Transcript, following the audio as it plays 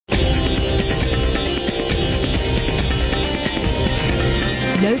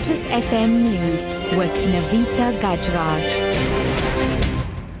Lotus FM News with Navita Gajraj.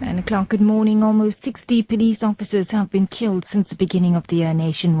 9 o'clock, good morning. Almost 60 police officers have been killed since the beginning of the year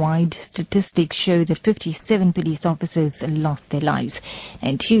nationwide. Statistics show that 57 police officers lost their lives.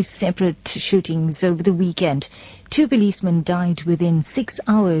 And 2 separate shootings over the weekend. 2 policemen died within 6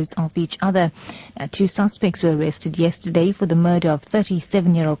 hours of each other. 2 suspects were arrested yesterday for the murder of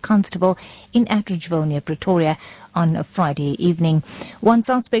 37-year-old constable in Attridgeville near Pretoria on a Friday evening. 1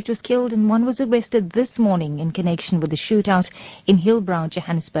 suspect was killed and 1 was arrested this morning in connection with the shootout in Hillbrow,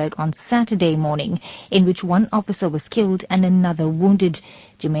 Johannesburg on Saturday morning, in which 1 officer was killed and another wounded.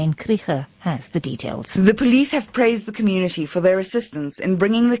 Jermaine Krieger has the details. The police have praised the community for their assistance in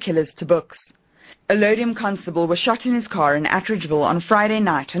bringing the killers to books. A Lodium constable was shot in his car in Attridgeville on Friday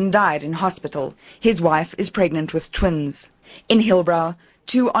night and died in hospital. His wife is pregnant with twins. In Hillbrow,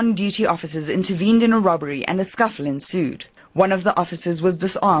 2 on-duty officers intervened in a robbery and a scuffle ensued. 1 of the officers was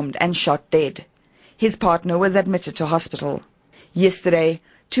disarmed and shot dead. His partner was admitted to hospital. Yesterday,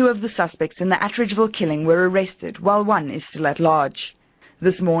 2 of the suspects in the Attridgeville killing were arrested, while 1 is still at large.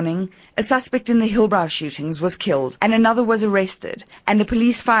 This morning, a suspect in the Hillbrow shootings was killed and another was arrested and a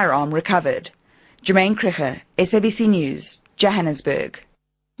police firearm recovered. Jermaine Krieger, SABC News, Johannesburg.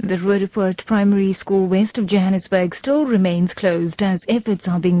 The Roodepoort Primary School west of Johannesburg still remains closed as efforts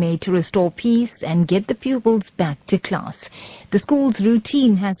are being made to restore peace and get the pupils back to class. The school's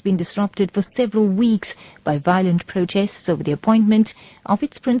routine has been disrupted for several weeks by violent protests over the appointment of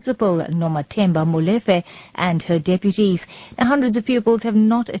its principal, Nomathemba Molefe, and her deputies. Now, hundreds of pupils have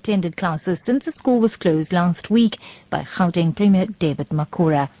not attended classes since the school was closed last week by Gauteng Premier David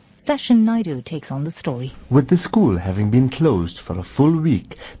Makura. Sashin Naidu takes on the story. With the school having been closed for a full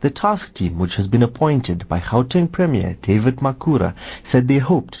week, the task team, which has been appointed by Gauteng Premier David Makura, said they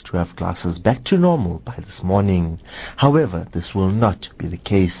hoped to have classes back to normal by this morning. However, this will not be the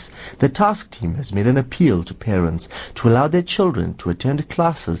case. The task team has made an appeal to parents to allow their children to attend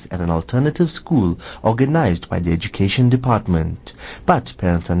classes at an alternative school organized by the Education Department. But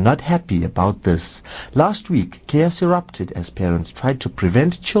parents are not happy about this. Last week, chaos erupted as parents tried to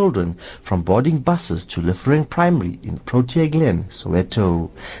prevent children from boarding buses to Liffering Primary in Protea Glen, Soweto.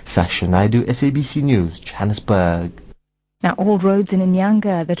 Sasha Naidu, SABC News, Johannesburg. Now, all roads in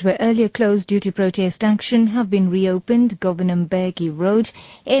Inyanga that were earlier closed due to protest action have been reopened. Governor Mbeki Road,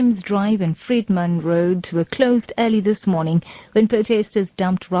 Ems Drive and Friedman Road were closed early this morning when protesters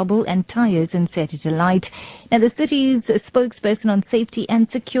dumped rubble and tires and set it alight. Now, the city's spokesperson on safety and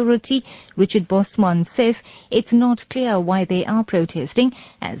security, Richard Bosman, says it's not clear why they are protesting,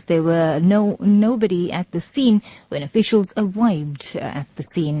 as there were nobody at the scene when officials arrived at the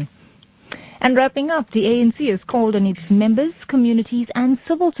scene. And wrapping up, the ANC has called on its members, communities and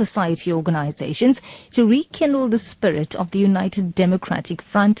civil society organizations to rekindle the spirit of the United Democratic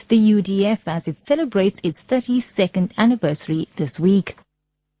Front, the UDF, as it celebrates its 32nd anniversary this week.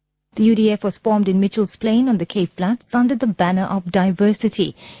 The UDF was formed in Mitchell's Plain on the Cape Flats under the banner of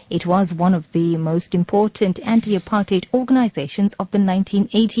diversity. It was one of the most important anti-apartheid organizations of the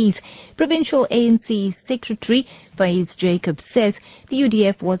 1980s. Provincial ANC Secretary Faiz Jacob says the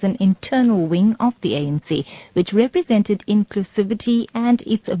UDF was an internal wing of the ANC, which represented inclusivity and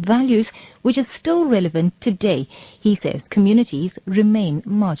its values, which are still relevant today. He says communities remain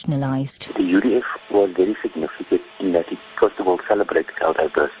marginalized. The UDF was very significant in that it, first of all, celebrated our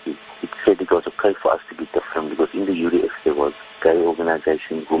diversity. It said it was okay for us to be different because in the UDF there was gay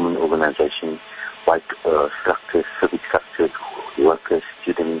organization, women organization, white structures, civic structures, workers,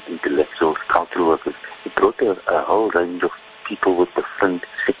 students, intellectuals, cultural workers. It brought a whole range of people with different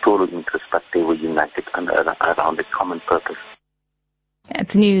sectoral interests, but they were united around a common purpose.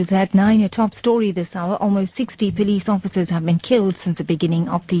 That's news at 9, a top story this hour. Almost 60 police officers have been killed since the beginning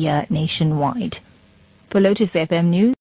of the year nationwide. For Lotus FM News.